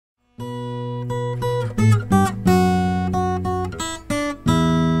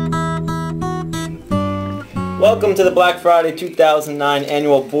Welcome to the Black Friday 2009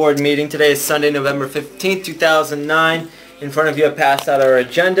 annual board meeting. Today is Sunday, November 15th, 2009. In front of you, I passed out our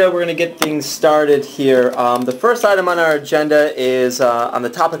agenda. We're going to get things started here. The first item on our agenda is on the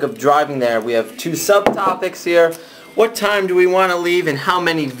topic of driving there. We have two subtopics here. What time do we want to leave and how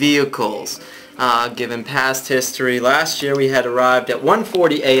many vehicles? Given past history, last year we had arrived at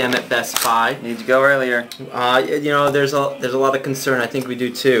 1:40 a.m. at Best Buy. Need to go earlier. You know, there's a lot of concern. I think we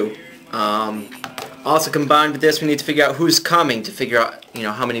do too. Also combined with this, we need to figure out who's coming to figure out, you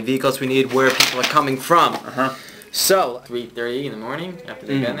know, how many vehicles we need, where people are coming from. So 3:30 in the morning after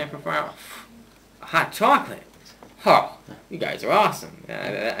they've been there for 4 hours. Hot chocolate. Oh, you guys are awesome.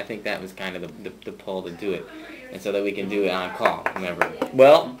 I think that was kind of the pull to do it, and so that we can do it on call. Whomever.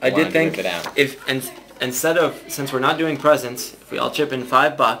 Well, I did think instead of, since we're not doing presents, if we all chip in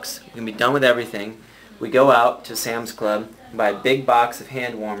 $5, we can be done with everything. We go out to Sam's Club, buy a big box of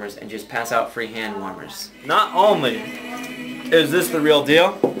hand warmers, and just pass out free hand warmers. Not only is this the real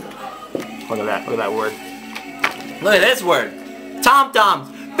deal. Look at that word. Look at this word. Tom-toms,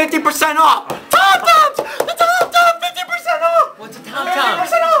 50% off. Tom-toms, the Tom-tom, 50% off. What's a tom-tom?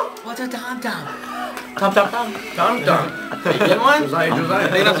 50% off. What's a tom-tom? Tom-tom. Tom-tom. You get one? Josiah.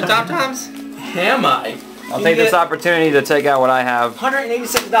 Big enough for tom-toms? Am I? I'll take this opportunity to take out what I have.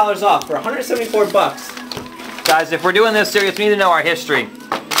 $186 off for $174. Guys, if we're doing this serious, we need to know our history.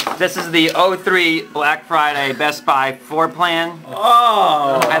 This is the 03 Black Friday Best Buy floor plan.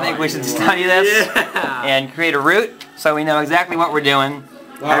 Oh! I think we should study this and create a route so we know exactly what we're doing.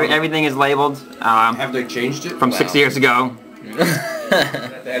 Wow. Everything is labeled. Have they changed it? From 6 years ago.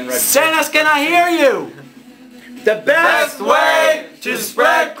 Santa's gonna hear you! The best way to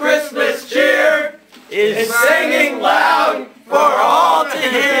spread Christmas cheer is singing loud for all to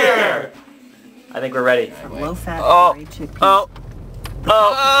hear! I think we're ready. Low-fat Santa Claus,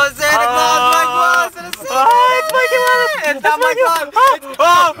 Mike Wallace, it's Mikey Wallace! It's not Mike Wallace!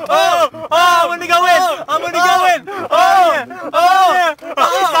 I'm gonna go in! I'm gonna go in!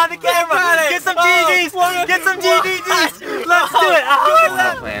 It's on the camera! Get some DVDs! Get some DVDs! Let's do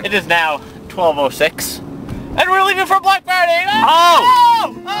it! It is now 12:06, and we're leaving for Black Friday!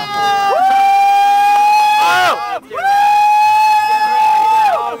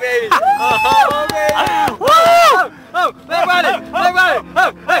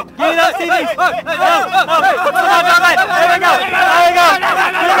 Give me those TVs! There we go! We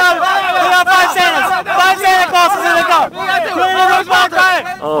got 5 Santas! 5 Santa Clauses in the car!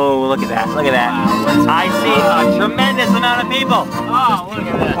 Oh, look at that, look at that. I see a tremendous amount of people. Oh, look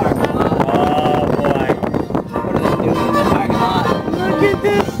at that. Oh, boy. What are they doing in the parking lot? Look at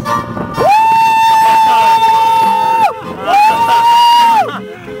this.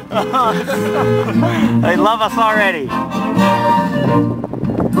 They love us already.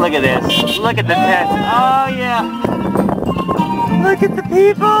 Look at this. Look at the tents. Oh, yeah. Look at the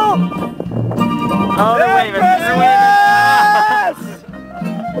people. Oh, they're waving. They're waving.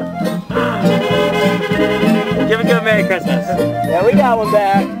 Give a Merry Christmas. Yeah, we got one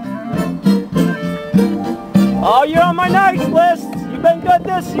back. Oh, you're on my nice list. You've been good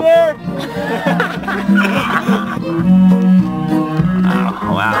this year.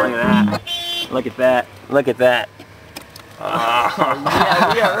 Oh, wow, look at that. Look at that. Look at that.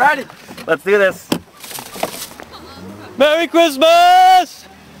 Oh. Yeah, ready. Let's do this. Merry Christmas!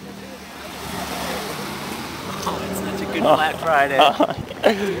 Oh, it's such a good Black Friday.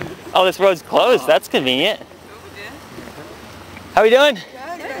 Oh, this road's closed. That's convenient. How we doing? Good,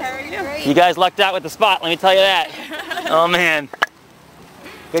 how are you? Great. You guys lucked out with the spot, let me tell you that. Oh, man.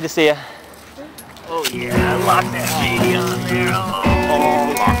 Good to see you. Oh, yeah, lock that baby on there.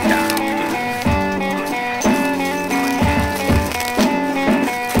 Oh, lockdown.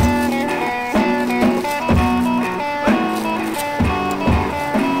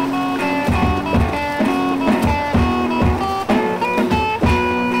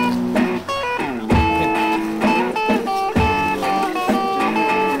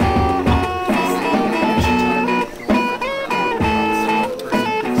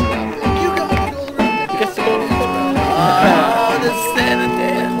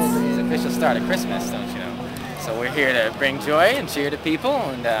 Start of Christmas, don't you know? So we're here to bring joy and cheer to people,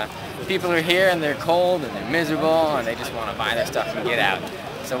 and people are here and they're cold and they're miserable and they just want to buy their stuff and get out.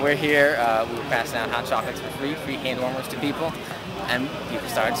 So we're here, we were passing out hot chocolates for free hand warmers to people, and people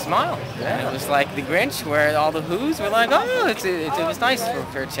started to smile. And it was like the Grinch, where all the Who's were like, oh, it was nice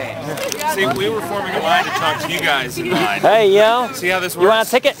for a change. See, we were forming a line to talk to you guys in line. Hey, yo. See how this works? You want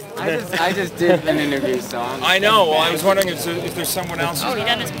a ticket? I just did an interview, so I know. Well, I was wondering if there's someone else. Oh, you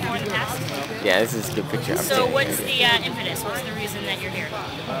done this before in the past? Yeah, this is a good picture. So what's the impetus? What's the reason that you're here?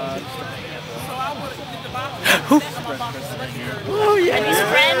 Oh yeah. Are these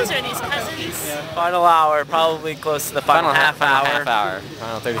friends or these cousins? Final hour, probably close to the final half hour.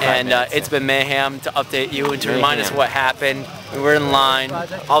 Final 35 And minutes. it's been mayhem to update you and to remind us what happened. We were in line.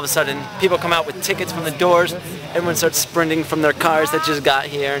 All of a sudden, people come out with tickets from the doors. Everyone starts sprinting from their cars that just got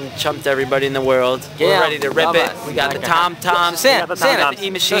here and chumped everybody in the world. We're ready to rip it. We got the tom-toms. Santa, the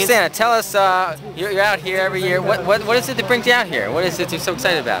E-machines. So Santa, tell us, you're out here every year. What is it that brings you out here? What is it you're so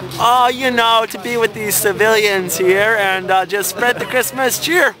excited about? Oh, you know, to be with these civilians here and just spread the Christmas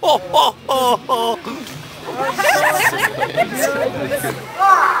cheer. Ho, ho, ho, ho.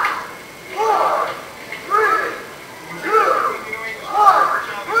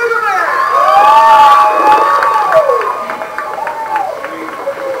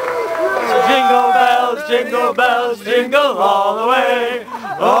 Jingle bells, jingle all the way.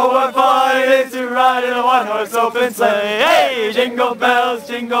 Oh, what fun it is to ride in a one-horse open sleigh. Hey, jingle bells,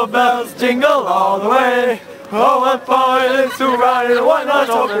 jingle all the way. Oh, what fun it is to ride in a one-horse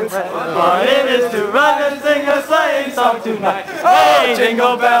open sleigh. Fun it is to ride and sing a sleighing song tonight. Hey,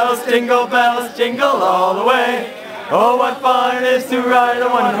 jingle bells, jingle all the way. Oh, what fun it is to ride in a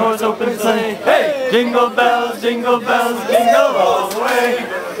one-horse open sleigh. Hey, jingle bells, jingle all the way.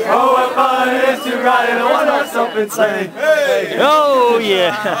 Oh, what fun it is to ride in a one-horse open sleigh. Hey. Oh,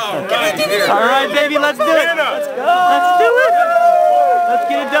 yeah. All right, baby, let's do it. Let's go. Let's do it. Let's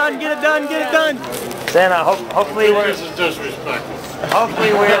get it done, get it done, get it done. Santa, hopefully we're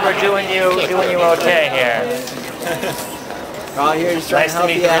doing you okay here. All here just trying Nice to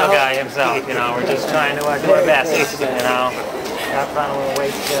meet the real guy himself, you know. We're just trying to do our best, you know. Got to find a little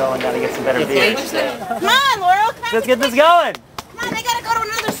weight still and got to get some better beers. Come on, Laurel. Let's get this going. Come on, I gotta go to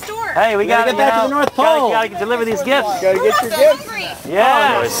another store. Hey, we gotta get back to the North Pole. Gotta deliver these gifts. Gotta get your gifts.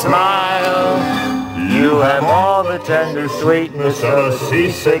 Yeah. Smile. You have all the tender sweetness of a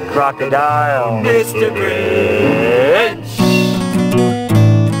seasick crocodile, Mr. Grinch.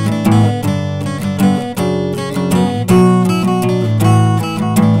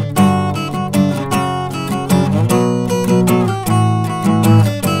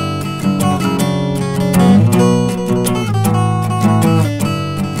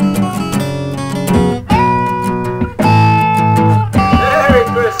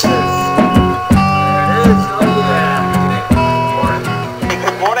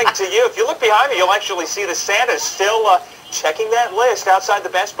 If you look behind me, you'll actually see the Santas still checking that list outside the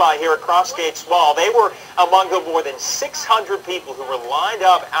Best Buy here at Crossgates Mall. They were among the more than 600 people who were lined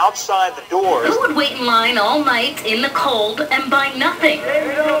up outside the doors. Who would wait in line all night in the cold and buy nothing?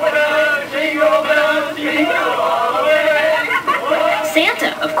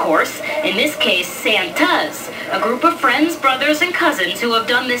 Santa, of course. In this case, Santas. A group of friends, brothers, and cousins who have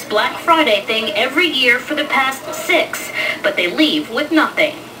done this Black Friday thing every year for the past 6, but they leave with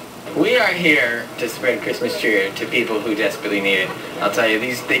nothing. We are here to spread Christmas cheer to people who desperately need it. I'll tell you,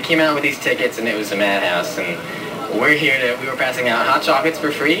 they came out with these tickets and it was a madhouse. And we were passing out hot chocolates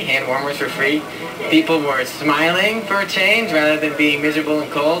for free, hand warmers for free. People were smiling for a change rather than being miserable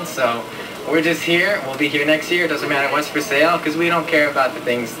and cold. So we're just here. We'll be here next year. It doesn't matter what's for sale because we don't care about the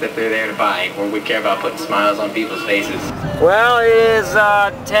things that they're there to buy. Or we care about putting smiles on people's faces. Well, it is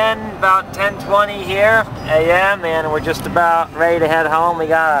about 10:20 here a.m. and we're just about ready to head home. We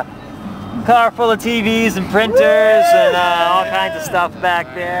got a car full of TVs and printers and all kinds of stuff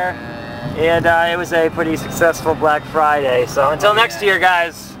back there. And it was a pretty successful Black Friday. So until next year,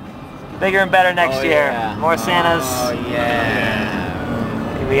 guys, bigger and better next year. Yeah. More Santas. Oh,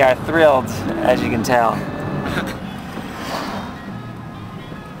 yeah. We are thrilled, as you can tell.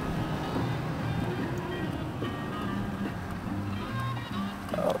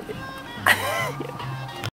 Oh, yeah.